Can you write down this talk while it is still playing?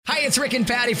it's Rick and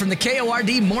Patty from the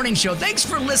KORD Morning Show. Thanks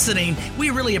for listening.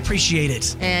 We really appreciate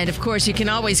it. And, of course, you can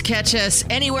always catch us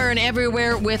anywhere and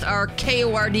everywhere with our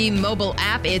KORD mobile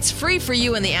app. It's free for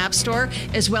you in the App Store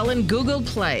as well in Google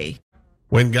Play.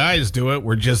 When guys do it,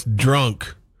 we're just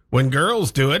drunk. When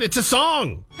girls do it, it's a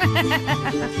song.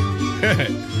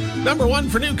 Number one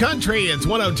for New Country, it's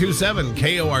 102.7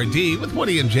 KORD with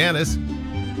Woody and Janice.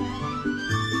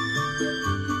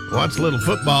 Watched a little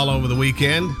football over the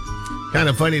weekend. Kind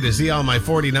of funny to see all my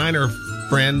 49er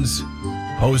friends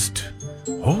post,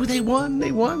 oh, they won.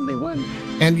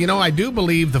 And, you know, I do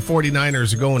believe the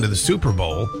 49ers are going to the Super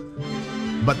Bowl,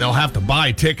 but they'll have to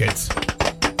buy tickets.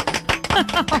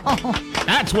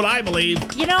 That's what I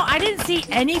believe. You know, I didn't see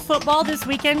any football this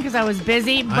weekend because I was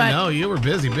busy. But, I know, you were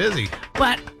busy.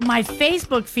 But my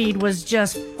Facebook feed was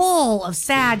just full of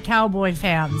sad Cowboy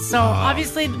fans. So,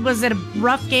 obviously, was it a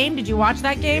rough game? Did you watch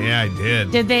that game? Yeah, I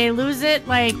did. Did they lose it,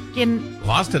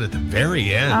 Lost it at the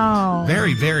very end. Oh.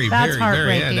 Very, very, that's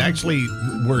very end. Actually,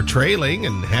 we're trailing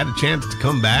and had a chance to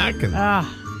come back. And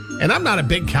I'm not a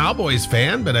big Cowboys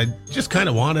fan, but I just kind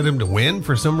of wanted him to win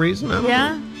for some reason. I don't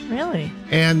know. Really?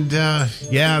 And,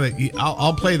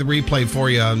 I'll play the replay for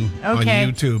you on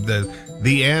YouTube.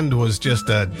 The end was just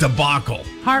a debacle.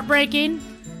 Heartbreaking?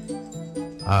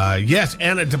 Yes,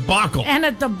 and a debacle.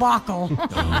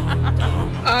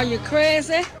 Are you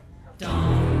crazy?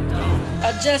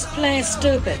 Or just plain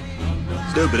stupid?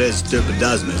 Stupid as stupid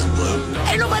does, Miss Blue.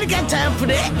 Ain't nobody got time for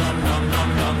that.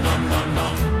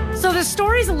 So the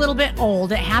story's a little bit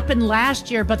old. It happened last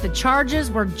year, but the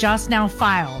charges were just now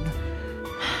filed.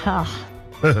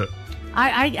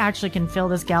 I actually can feel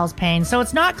this gal's pain. So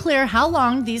it's not clear how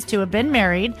long these two have been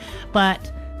married,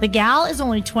 but the gal is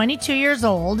only 22 years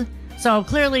old, so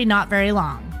clearly not very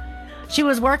long. She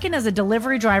was working as a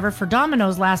delivery driver for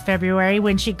Domino's last February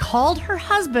when she called her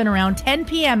husband around 10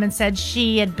 p.m. and said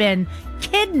she had been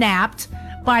kidnapped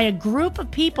by a group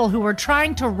of people who were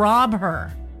trying to rob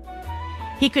her.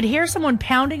 He could hear someone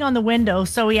pounding on the window,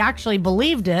 so he actually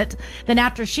believed it. Then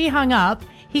after she hung up,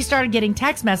 he started getting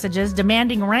text messages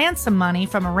demanding ransom money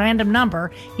from a random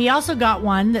number. He also got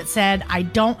one that said, "I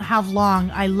don't have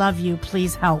long. I love you.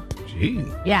 Please help." Gee.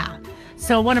 Yeah.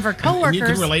 So one of her coworkers... And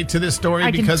you can relate to this story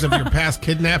because of your past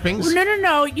kidnappings?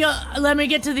 No. Let me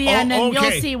get to the end and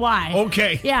you'll see why.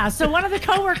 Okay. Yeah, so one of the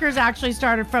coworkers actually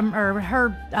started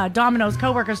her Domino's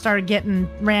coworkers started getting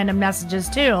random messages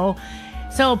too.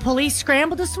 So police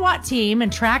scrambled the SWAT team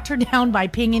and tracked her down by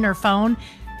pinging her phone.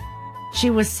 She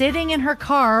was sitting in her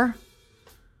car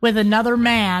with another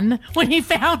man when he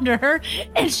found her,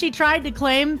 and she tried to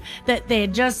claim that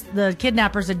the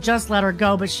kidnappers had just let her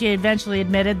go, but she eventually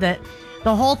admitted that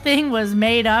the whole thing was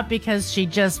made up because she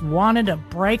just wanted a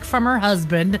break from her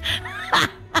husband. Oh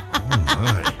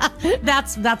my.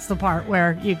 That's the part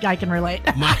where I can relate.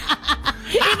 Even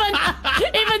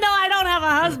though I don't have a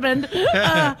husband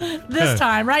this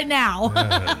time, right now.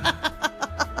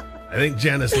 I think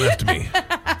Janice left me.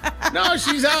 No,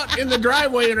 she's out in the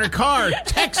driveway in her car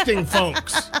texting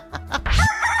folks.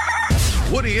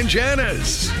 Woody and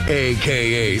Janice,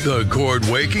 a.k.a. the Cord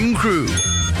Waking Crew,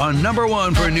 on number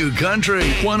one for New Country,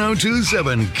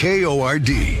 102.7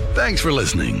 KORD. Thanks for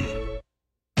listening.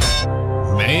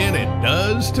 Man, it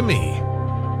does to me.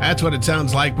 That's what it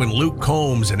sounds like when Luke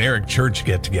Combs and Eric Church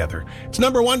get together. It's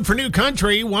number one for New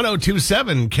Country,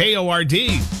 102.7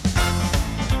 KORD.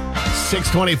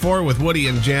 624 with Woody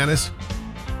and Janice.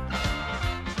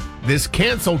 This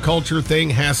cancel culture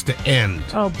thing has to end.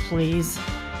 Oh, please.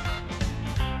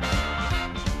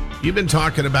 You've been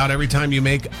talking about every time you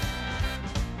make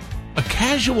a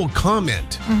casual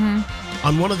comment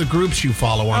on one of the groups you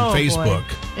follow on Facebook.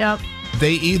 Boy. Yep.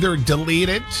 They either delete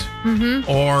it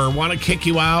or want to kick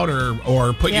you out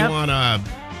or put you on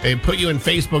they put you in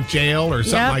Facebook jail or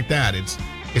something like that.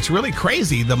 It's really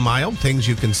crazy the mild things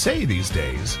you can say these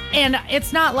days. And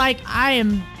it's not like I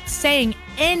am saying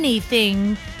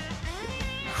anything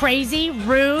crazy,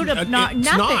 rude, nothing.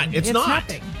 It's not.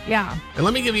 Nothing. Yeah. And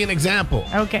let me give you an example.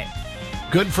 Okay.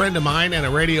 Good friend of mine and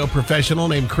a radio professional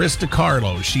named Chris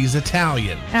DiCarlo. She's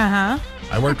Italian. Uh-huh.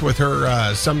 I worked with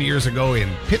her some years ago in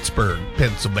Pittsburgh,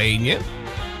 Pennsylvania.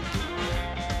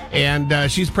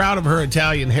 And she's proud of her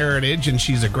Italian heritage, and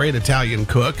she's a great Italian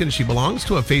cook, and she belongs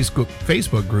to a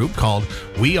Facebook group called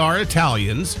We Are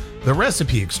Italians, the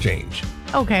Recipe Exchange.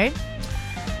 Okay.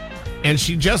 And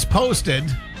she just posted,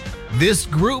 "This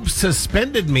group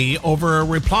suspended me over a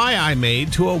reply I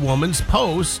made to a woman's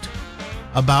post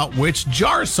about which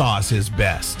jar sauce is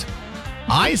best."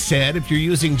 I said if you're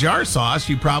using jar sauce,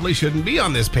 you probably shouldn't be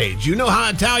on this page. You know how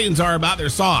Italians are about their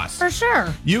sauce. For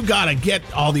sure. You got to get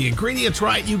all the ingredients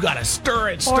right. You got to stir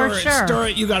it.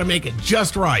 You got to make it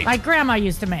just right. Like Grandma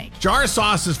used to make. Jar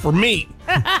sauce is for meat.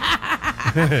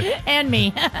 And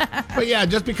me. But yeah,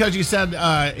 just because you said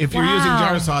if you're using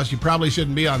jar sauce, you probably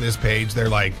shouldn't be on this page, they're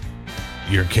like,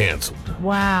 you're canceled.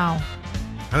 Wow.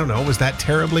 I don't know. Was that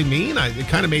terribly mean? It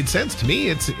kind of made sense to me.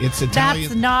 It's Italian.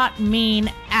 That's not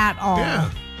mean at all. Yeah.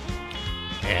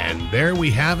 And there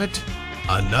we have it.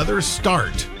 Another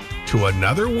start to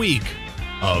another week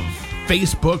of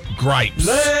Facebook gripes.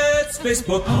 Let's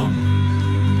Facebook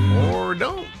Or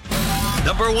don't.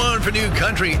 Number 1 for New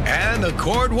Country and the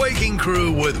Cord Waking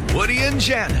Crew with Woody and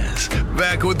Janice.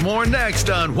 Back with more next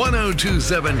on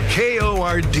 1027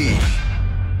 KORD.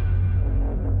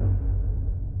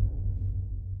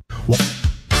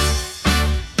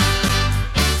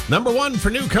 Number 1 for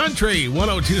New Country,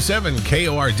 1027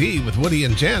 KORD with Woody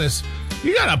and Janice.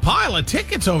 You got a pile of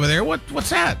tickets over there. What's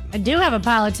that? I do have a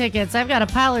pile of tickets. I've got a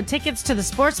pile of tickets to the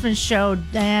Sportsman Show,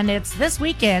 and it's this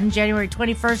weekend, January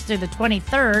 21st through the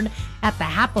 23rd at the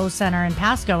Hapo Center in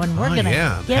Pasco, and we're going to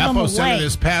give them away. Hapo Center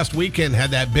this past weekend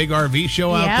had that big RV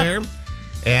show out there,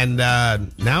 and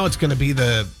now it's going to be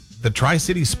the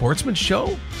Tri-City Sportsman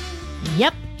Show?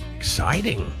 Yep.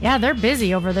 Exciting. Yeah, they're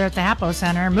busy over there at the Hapo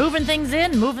Center, moving things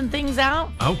in, moving things out.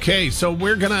 Okay, so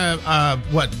we're going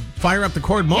to, fire up the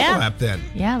Cord mobile app then?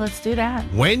 Yeah, let's do that.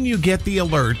 When you get the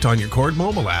alert on your Cord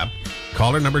mobile app,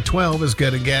 caller number 12 is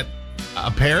going to get a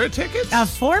pair of tickets? A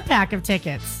 4-pack of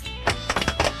tickets.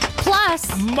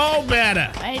 Plus, Mo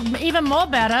better. Even more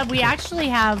better, we actually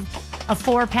have a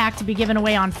 4-pack to be given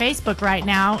away on Facebook right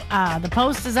now. The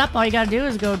post is up. All you got to do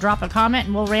is go drop a comment,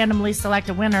 and we'll randomly select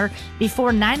a winner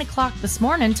before 9 o'clock this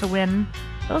morning to win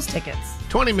those tickets.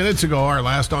 20 minutes ago, our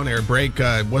last on-air break,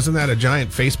 wasn't that a giant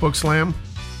Facebook slam?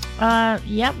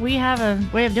 Yep, we have a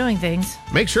way of doing things.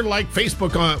 Make sure to like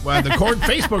Facebook on the Cord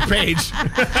Facebook page.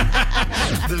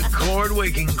 The Cord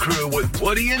Waking Crew with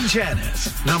Woody and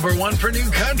Janice. Number 1 for New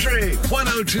Country,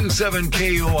 1027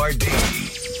 KORD.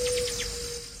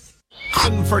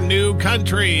 For New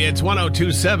Country, it's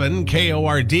 1027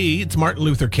 KORD. It's Martin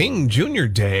Luther King Jr.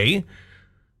 Day.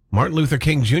 Martin Luther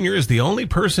King Jr. is the only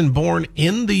person born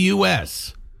in the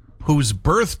U.S. whose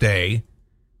birthday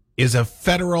is a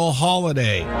federal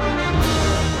holiday.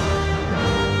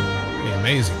 Pretty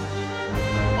amazing.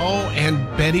 Oh, and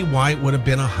Betty White would have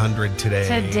been 100 today.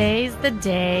 Today's the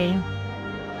day.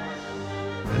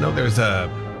 I know there's a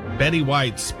Betty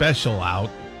White special out.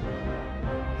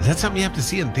 Is that something you have to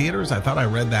see in theaters? I thought I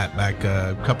read that back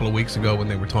a couple of weeks ago when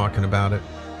they were talking about it.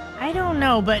 I don't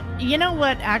know, but you know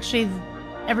what actually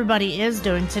everybody is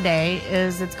doing today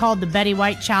is it's called the Betty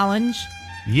White Challenge.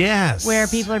 Yes. Where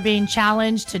people are being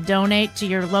challenged to donate to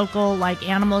your local like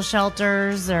animal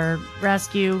shelters or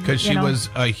rescue. Because she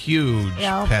was a huge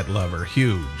pet lover.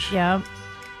 Huge. Yeah.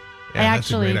 Yeah,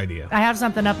 that's a great idea. I have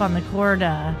something up on the Cord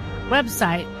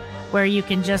website where you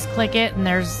can just click it and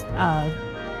there's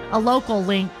a local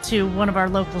link to one of our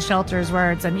local shelters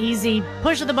where it's an easy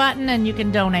push of the button and you can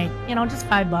donate, just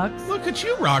 $5. Look at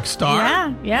you, rock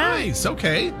star. Yeah. Nice,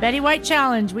 okay. Betty White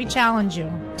Challenge, we challenge you.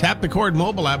 Tap the Cord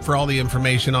mobile app for all the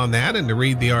information on that and to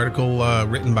read the article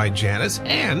written by Janice.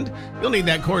 And you'll need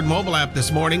that Cord mobile app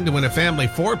this morning to win a family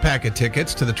 4-pack of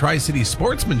tickets to the Tri-City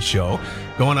Sportsman Show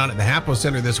going on at the Hapo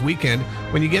Center this weekend.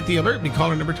 When you get the alert, be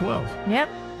caller number 12. Yep,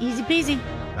 easy peasy.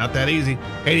 Not that easy.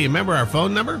 Hey, do you remember our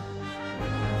phone number?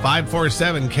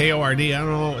 547 KORD. I don't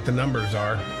know what the numbers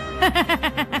are.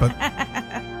 But,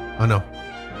 oh no.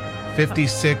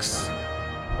 56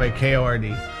 by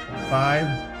KORD. 5,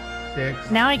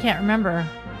 6. Now I can't remember.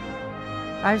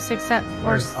 5, 6, 7, 4.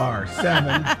 Where's R?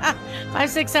 7. 5,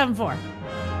 6, 7, 4.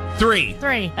 3.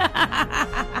 3.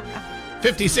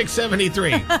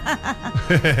 5673.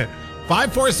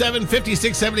 547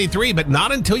 5673, but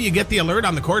not until you get the alert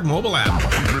on the Cord mobile app.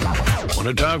 Want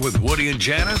to talk with Woody and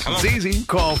Janice? It's easy.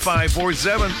 Call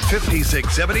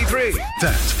 547-5673.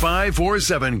 That's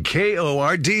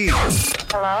 547-KORD.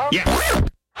 Hello? Yeah.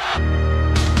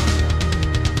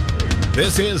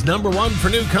 This is number 1 for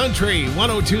New Country,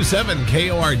 1027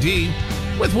 KORD,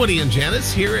 with Woody and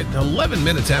Janice here at 11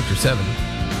 minutes after 7.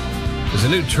 There's a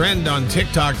new trend on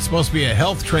TikTok. It's supposed to be a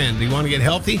health trend. Do you want to get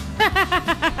healthy?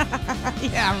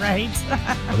 Yeah, right.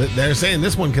 Well, they're saying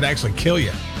this one could actually kill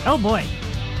you. Oh, boy.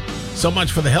 So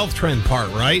much for the health trend part,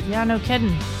 right? Yeah, no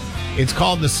kidding. It's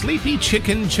called the Sleepy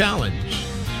Chicken Challenge.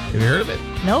 Have you heard of it?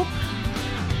 Nope.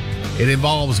 It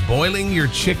involves boiling your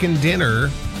chicken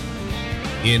dinner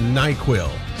in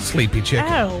NyQuil. Sleepy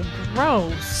chicken. Oh,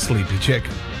 gross. Sleepy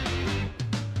chicken.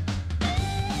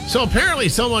 So apparently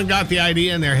someone got the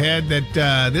idea in their head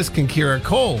that this can cure a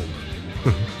cold.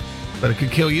 But it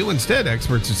could kill you instead,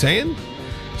 experts are saying.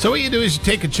 So what you do is you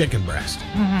take a chicken breast,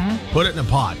 put it in a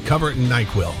pot, cover it in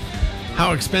NyQuil.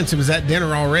 How expensive is that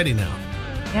dinner already now?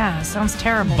 Yeah, sounds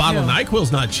terrible. A bottle too. of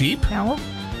NyQuil's not cheap. No.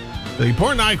 So you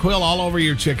pour NyQuil all over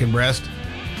your chicken breast,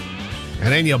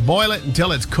 and then you boil it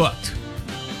until it's cooked.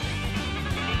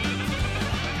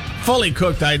 Fully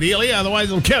cooked, ideally, otherwise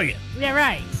it'll kill you. Yeah,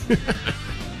 right.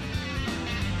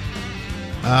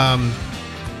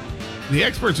 The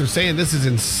experts are saying this is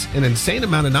an insane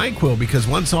amount of NyQuil because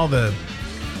once all the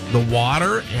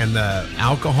water and the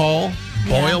alcohol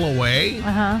boil away,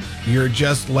 you're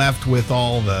just left with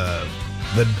all the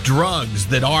drugs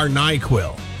that are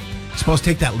NyQuil. You're supposed to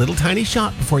take that little tiny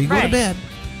shot before you go to bed.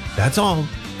 That's all.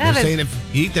 They're saying if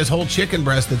you eat this whole chicken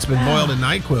breast that's been boiled in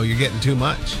NyQuil, you're getting too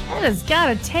much. That has got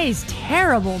to taste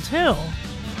terrible, too.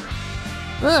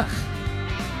 Ugh.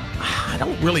 I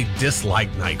don't really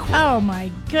dislike NyQuil. Oh, my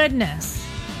goodness.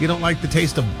 You don't like the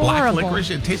taste of black Horrible.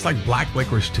 licorice? It tastes like black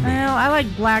licorice to me. Well, I like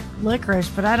black licorice,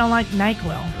 but I don't like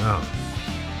NyQuil. Oh.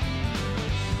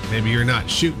 Maybe you're not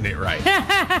shooting it right.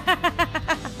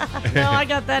 No, I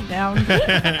got that down.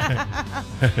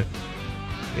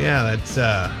 Yeah, that's,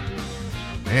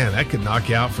 man, that could knock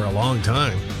you out for a long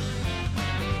time.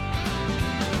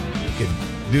 You could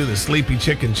do the Sleepy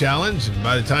Chicken Challenge, and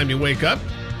by the time you wake up,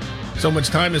 so much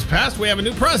time has passed, we have a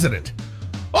new president.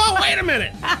 Oh, wait a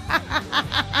minute.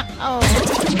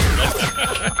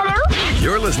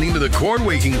 You're listening to the Cord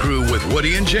Waking Crew with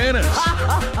Woody and Janice.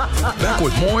 Back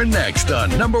with more next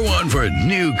on number one for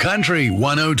New Country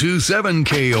 102.7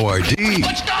 KORD.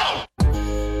 Let's go!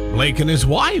 Blake and his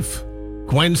wife,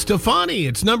 Gwen Stefani.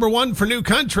 It's number one for New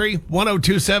Country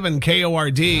 102.7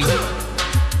 KORD.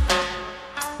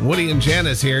 Woody and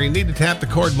Janice here. You need to tap the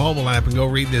Cord mobile app and go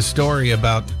read this story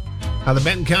about how the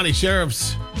Benton County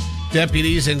Sheriff's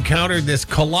deputies encountered this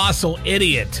colossal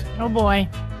idiot Oh, boy.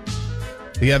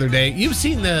 the other day. You've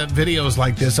seen the videos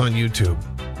like this on YouTube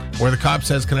where the cop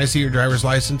says, "Can I see your driver's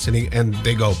license?" And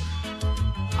they go,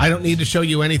 "I don't need to show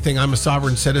you anything. I'm a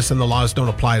sovereign citizen. The laws don't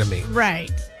apply to me." Right.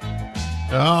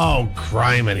 Oh,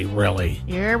 criminy, really?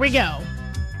 Here we go.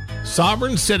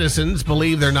 Sovereign citizens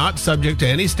believe they're not subject to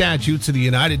any statutes of the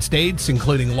United States,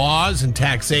 including laws and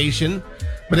taxation.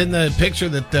 But in the picture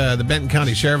that the Benton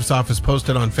County Sheriff's Office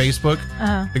posted on Facebook,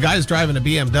 the guy's driving a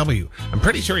BMW. I'm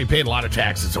pretty sure he paid a lot of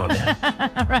taxes on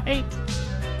that. Right.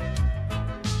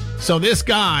 So this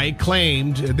guy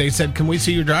claimed, they said, "Can we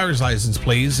see your driver's license,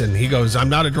 please?" And he goes, "I'm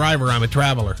not a driver, I'm a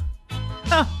traveler."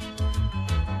 Oh.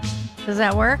 Does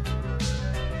that work?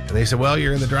 And they said, "Well,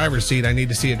 you're in the driver's seat. I need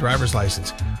to see a driver's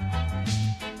license."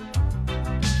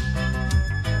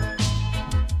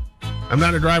 "I'm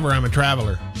not a driver, I'm a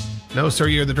traveler." "No, sir,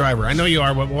 you're the driver." "I know you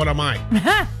are, but what am I?"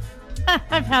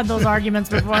 I've had those arguments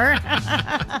before.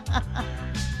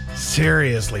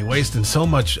 Seriously, wasting so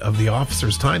much of the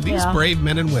officers' time. These brave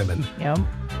men and women Yep.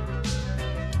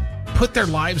 put their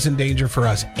lives in danger for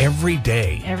us every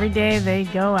day. Every day they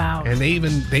go out. And they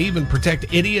even protect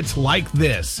idiots like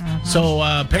this. So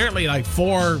apparently, like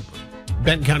 4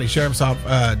 Benton County Sheriff's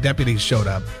deputies showed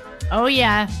up. Oh,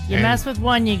 yeah. You And- mess with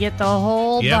one, you get the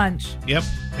whole bunch. Yep.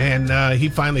 And he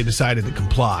finally decided to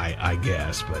comply, I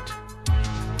guess. But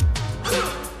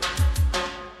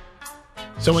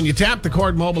so when you tap the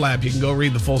Cord mobile app, you can go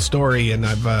read the full story. And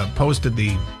I've posted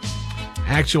the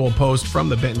actual post from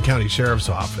the Benton County Sheriff's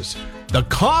Office. The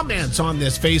comments on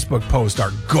this Facebook post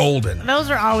are golden. Those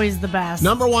are always the best.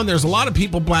 Number one, there's a lot of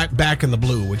people back in the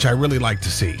blue, which I really like to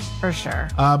see. For sure.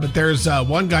 But there's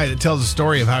one guy that tells a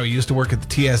story of how he used to work at the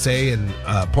TSA in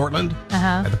Portland,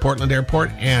 at the Portland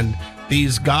airport. And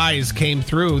these guys came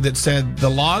through that said the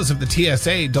laws of the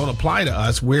TSA don't apply to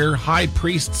us. We're high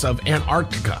priests of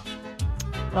Antarctica.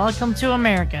 Welcome to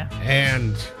America.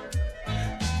 And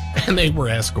they were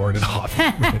escorted off.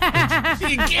 Get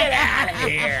out of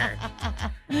here.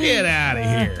 Get out of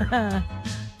here.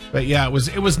 But yeah, it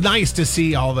was nice to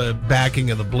see all the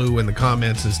backing of the blue in the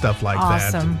comments and stuff like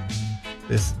that. Awesome.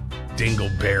 This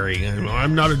dingleberry.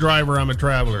 I'm not a driver, I'm a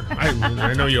traveler.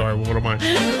 I know you are. What am I?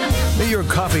 May your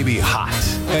coffee be hot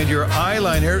and your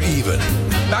eyeliner even.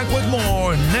 Back with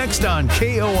more next on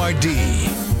KORD.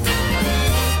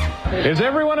 Is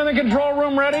everyone in the control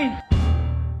room ready?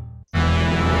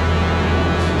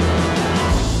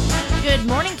 Good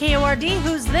morning, KORD.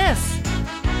 Who's this?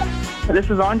 This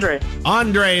is Andre.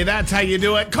 Andre, that's how you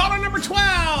do it. Caller number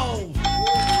 12.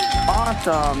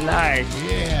 Awesome. Nice.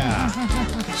 Yeah.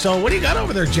 So what do you got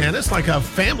over there, Janice? Like a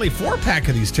family 4-pack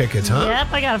of these tickets, huh? Yep,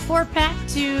 I got a 4-pack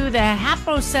to the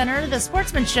Hapo Center, the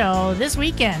Sportsman Show this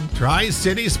weekend.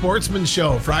 Tri-City Sportsman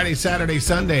Show, Friday, Saturday,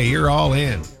 Sunday. You're all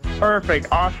in. Perfect.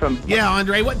 Awesome. Yeah,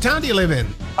 Andre, what town do you live in?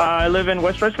 I live in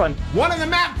West Richland. One on the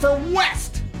map for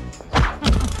West.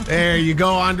 There you go,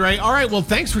 Andre. All right, well,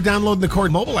 thanks for downloading the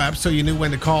Cord mobile app so you knew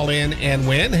when to call in and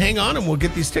win. Hang on, and we'll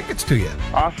get these tickets to you.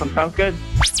 Awesome. Sounds good.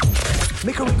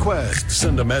 Make a request,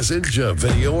 send a message, a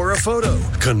video, or a photo.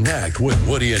 Connect with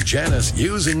Woody and Janice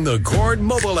using the Cord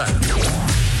mobile app.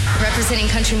 Representing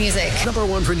country music. Number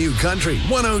 1 for New Country,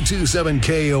 102.7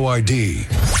 KORD.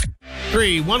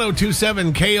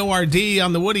 1027 KORD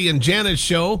on the Woody and Janice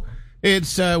show.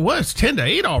 It's 10 to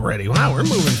 8 already. Wow, we're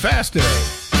moving fast today.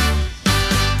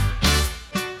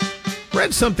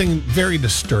 Read something very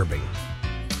disturbing.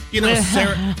 You know,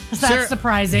 Sarah... That's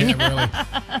surprising. Yeah, really.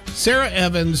 Sarah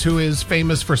Evans, who is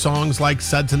famous for songs like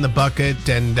Suds in the Bucket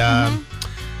and...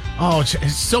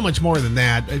 it's so much more than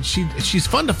that. She's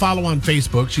fun to follow on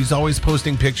Facebook. She's always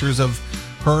posting pictures of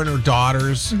her and her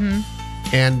daughters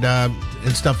and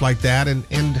stuff like that.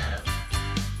 And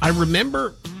I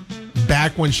remember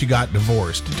back when she got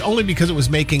divorced, only because it was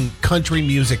making country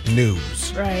music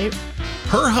news. Right.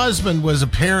 Her husband was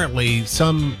apparently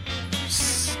some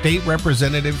state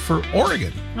representative for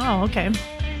Oregon. Oh, okay.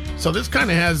 So this kind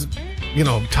of has,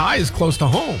 ties close to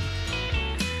home.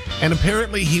 And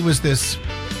apparently he was this,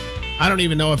 I don't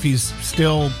even know if he's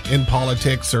still in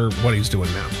politics or what he's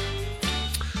doing now.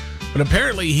 But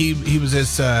apparently he was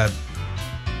this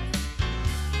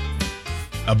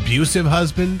abusive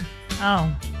husband.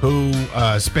 Oh. Who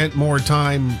spent more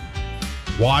time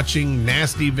watching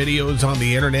nasty videos on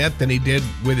the internet than he did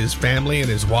with his family and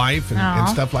his wife and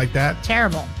stuff like that.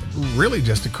 Terrible. Really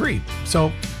just a creep.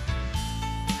 So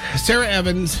Sarah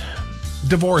Evans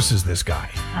divorces this guy.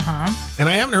 And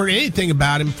I haven't heard anything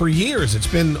about him for years. It's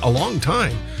been a long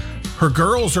time. Her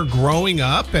girls are growing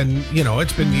up and,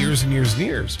 it's been years and years and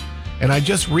years. And I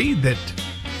just read that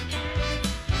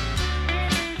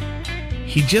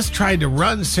he just tried to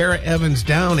run Sarah Evans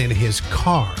down in his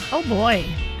car. Oh, boy.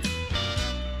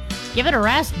 Give it a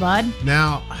rest, bud.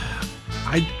 Now,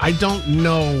 I don't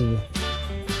know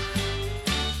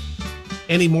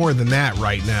any more than that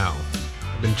right now.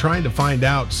 I've been trying to find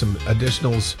out some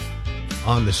additionals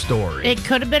on the story. It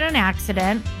could have been an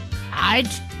accident. I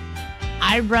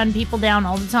run people down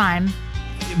all the time.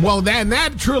 Well,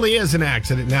 that truly is an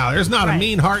accident now. There's not a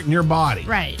mean heart in your body.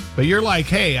 Right. But you're like,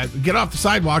 hey, get off the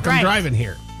sidewalk. I'm driving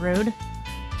here. Rude.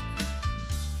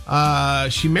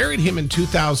 She married him in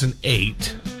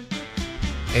 2008.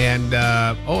 And,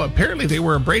 apparently they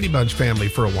were a Brady Bunch family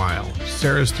for a while.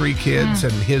 Sarah's 3 kids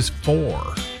and his 4.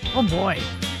 Oh, boy.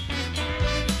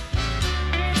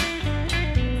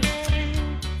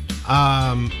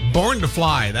 Born to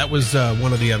Fly. That was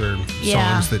one of the other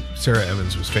songs that Sarah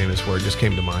Evans was famous for. It just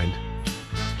came to mind.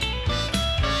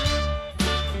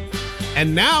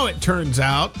 And now it turns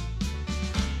out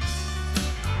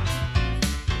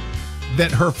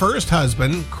that her first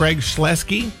husband, Craig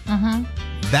Schlesky,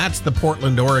 that's the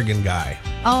Portland, Oregon guy.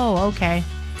 Oh, okay.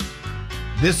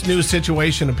 This new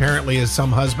situation apparently is some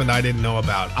husband I didn't know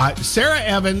about. Sarah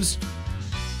Evans,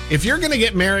 if you're going to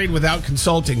get married without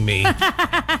consulting me, because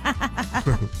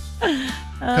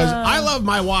I love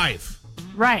my wife.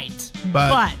 Right.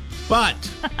 But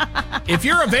if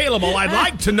you're available, I'd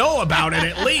like to know about it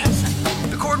at least.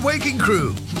 The Cord Waking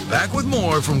Crew, back with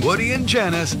more from Woody and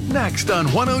Janice next on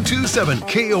 102.7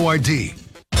 KORD.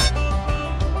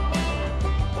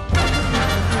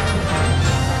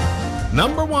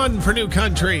 Number 1 for New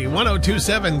Country,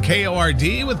 102.7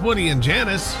 KORD with Woody and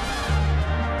Janice.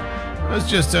 I was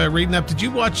just reading up. Did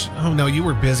you watch? Oh, no, you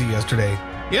were busy yesterday.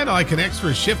 You had like an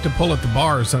extra shift to pull at the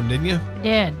bar or something, didn't you? I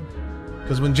did.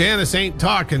 Because when Janice ain't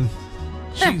talking,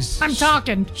 I'm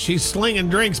talking. She's slinging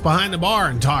drinks behind the bar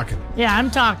and talking. Yeah,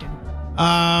 I'm talking.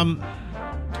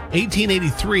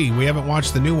 1883. We haven't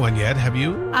watched the new one yet. Have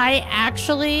you? I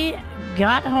actually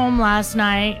got home last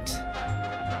night,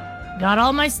 got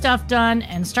all my stuff done,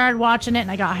 and started watching it,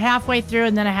 and I got halfway through,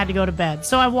 and then I had to go to bed.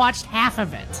 So I watched half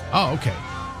of it. Oh, okay.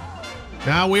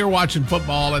 Now we were watching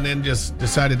football and then just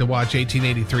decided to watch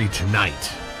 1883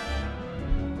 tonight.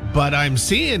 But I'm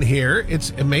seeing here,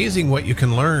 it's amazing what you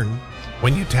can learn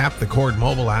when you tap the Cord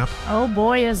mobile app. Oh,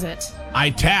 boy, is it. I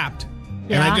tapped,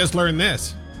 and I just learned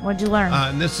this. What'd you learn?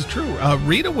 And this is true.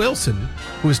 Rita Wilson,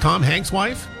 who is Tom Hanks'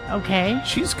 wife. Okay.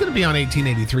 She's going to be on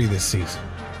 1883 this season.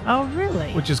 Oh,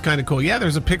 really? Which is kind of cool. Yeah,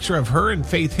 there's a picture of her and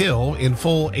Faith Hill in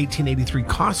full 1883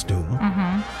 costume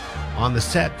on the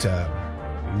set.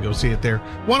 You can go see it there.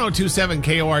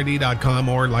 1027KORD.com,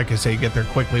 or like I say, get there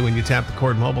quickly when you tap the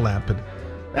Cord mobile app. But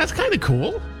That's kind of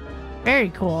cool. Very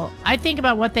cool. I think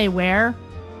about what they wear,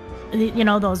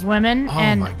 those women. Oh,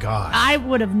 and my gosh. I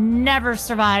would have never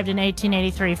survived in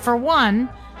 1883. For one,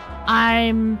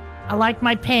 I like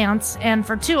my pants. And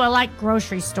for two, I like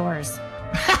grocery stores.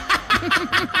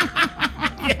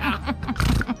 Yeah.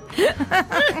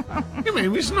 You made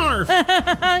me snarf.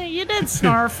 You did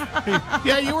snarf.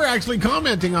 Yeah, you were actually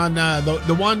commenting on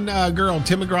the one girl,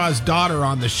 Tim McGraw's daughter,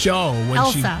 on the show.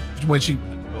 Elsa.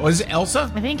 Was it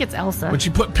Elsa? I think it's Elsa. When she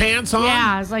put pants on?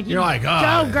 Yeah, I was like, you're like,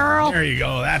 oh, go, girl. There you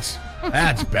go.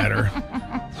 That's better.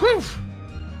 Whew.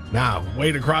 Now,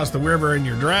 wade across the river in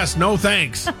your dress? No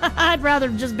thanks. I'd rather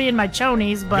just be in my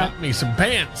chonies, but... Got me some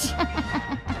pants.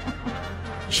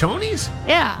 Chonies?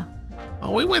 Yeah.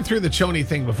 Oh, we went through the choni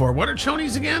thing before. What are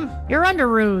chonies again? Your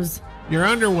underoos. Your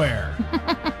underwear.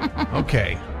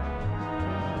 Okay.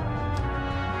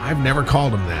 I've never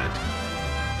called them that.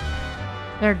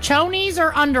 They're chonies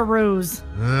or underoos?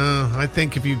 I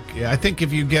think if you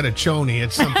get a choni,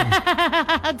 it's something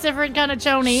a different kind of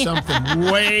choni.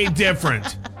 Something way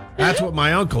different. That's what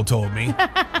my uncle told me.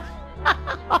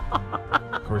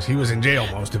 Of course, he was in jail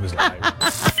most of his life.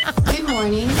 Good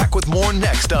morning. Back with more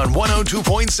next on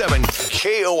 102.7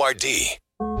 KORD.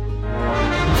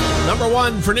 Number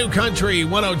one for New Country,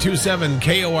 102.7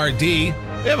 KORD.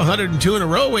 We have 102 in a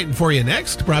row waiting for you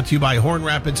next. Brought to you by Horn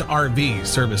Rapids RV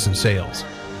Service and Sales.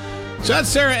 So that's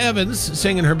Sarah Evans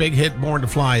singing her big hit, Born to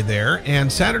Fly there.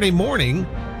 And Saturday morning,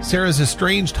 Sarah's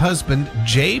estranged husband,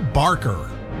 Jay Barker,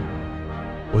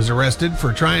 was arrested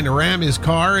for trying to ram his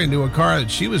car into a car that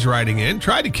she was riding in,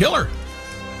 tried to kill her.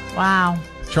 Wow.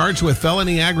 Charged with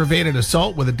felony aggravated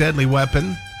assault with a deadly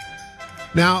weapon.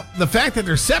 Now, the fact that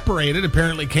they're separated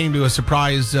apparently came to a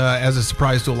surprise, as a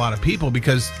surprise to a lot of people,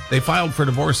 because they filed for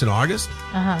divorce in August.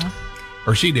 Uh-huh.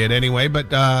 Or she did anyway,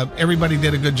 but everybody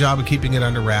did a good job of keeping it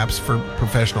under wraps for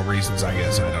professional reasons, I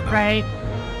guess. I don't know. Right.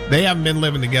 They haven't been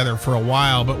living together for a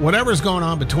while, but whatever's going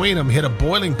on between them hit a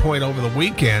boiling point over the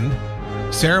weekend.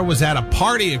 Sarah was at a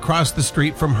party across the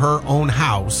street from her own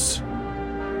house.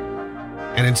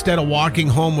 And instead of walking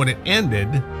home when it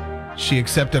ended, she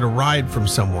accepted a ride from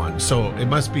someone. So it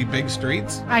must be big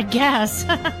streets? I guess.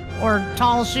 Or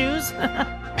tall shoes.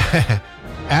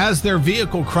 As their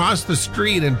vehicle crossed the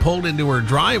street and pulled into her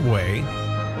driveway,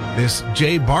 this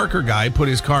Jay Barker guy put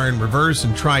his car in reverse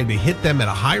and tried to hit them at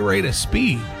a high rate of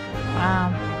speed.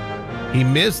 Wow. He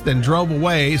missed, then drove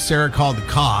away. Sarah called the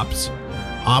cops.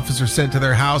 Officers sent to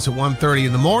their house at 1:30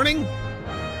 in the morning.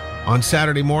 On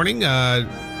Saturday morning,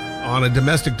 on a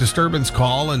domestic disturbance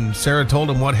call, and Sarah told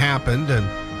him what happened, and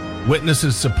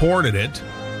witnesses supported it.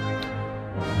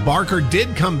 Barker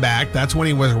did come back. That's when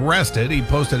he was arrested. He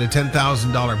posted a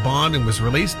 $10,000 bond and was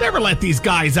released. Never let these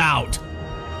guys out.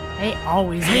 They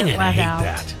always Dang get it, let I hate out.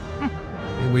 that.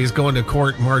 Anyway, he's going to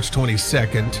court March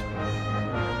 22nd.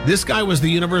 This guy was the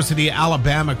University of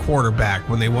Alabama quarterback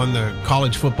when they won the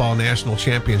college football national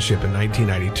championship in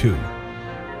 1992.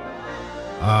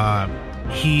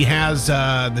 He has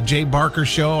the Jay Barker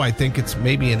Show. I think it's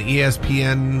maybe an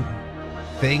ESPN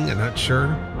thing. I'm not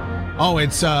sure. Oh,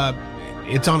 it's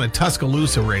on a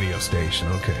Tuscaloosa radio station.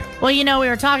 Okay. Well, we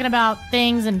were talking about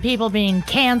things and people being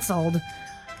canceled.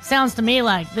 Sounds to me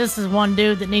like this is one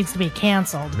dude that needs to be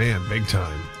canceled. Man, big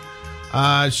time.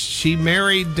 She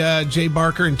married Jay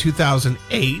Barker in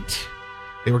 2008.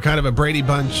 They were kind of a Brady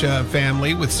Bunch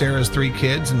family with Sarah's 3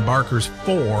 kids and Barker's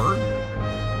 4.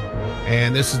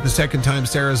 And this is the second time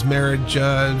Sarah's marriage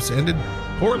ended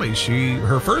poorly.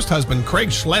 Her first husband, Craig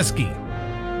Schlesky,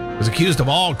 was accused of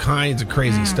all kinds of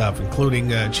crazy stuff,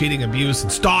 including cheating, abuse,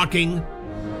 and stalking,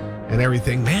 and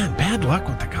everything. Man, bad luck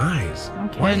with the guys.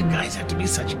 Why do guys have to be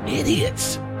such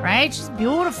idiots? Right? She's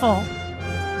beautiful.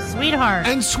 Sweetheart.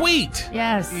 And sweet.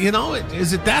 Yes.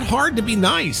 Is it that hard to be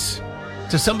nice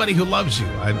to somebody who loves you?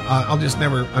 I'll just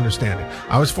never understand it.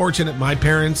 I was fortunate my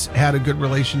parents had a good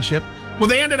relationship. Well,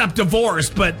 they ended up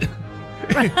divorced, but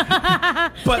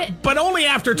only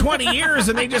after 20 years,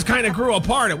 and they just kind of grew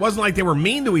apart. It wasn't like they were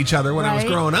mean to each other when I was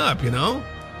growing up,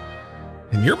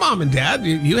 And your mom and dad,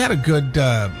 you had a good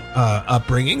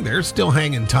upbringing. They're still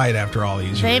hanging tight after all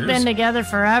these years. They've been together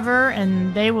forever,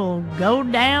 and they will go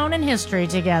down in history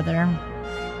together.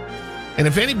 And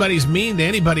if anybody's mean to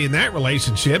anybody in that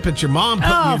relationship, it's your mom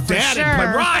putting your dad in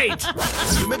play. Right.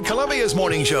 Mid-Columbia's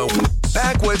Morning Show.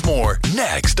 Back with more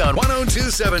next on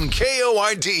 102.7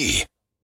 KORD.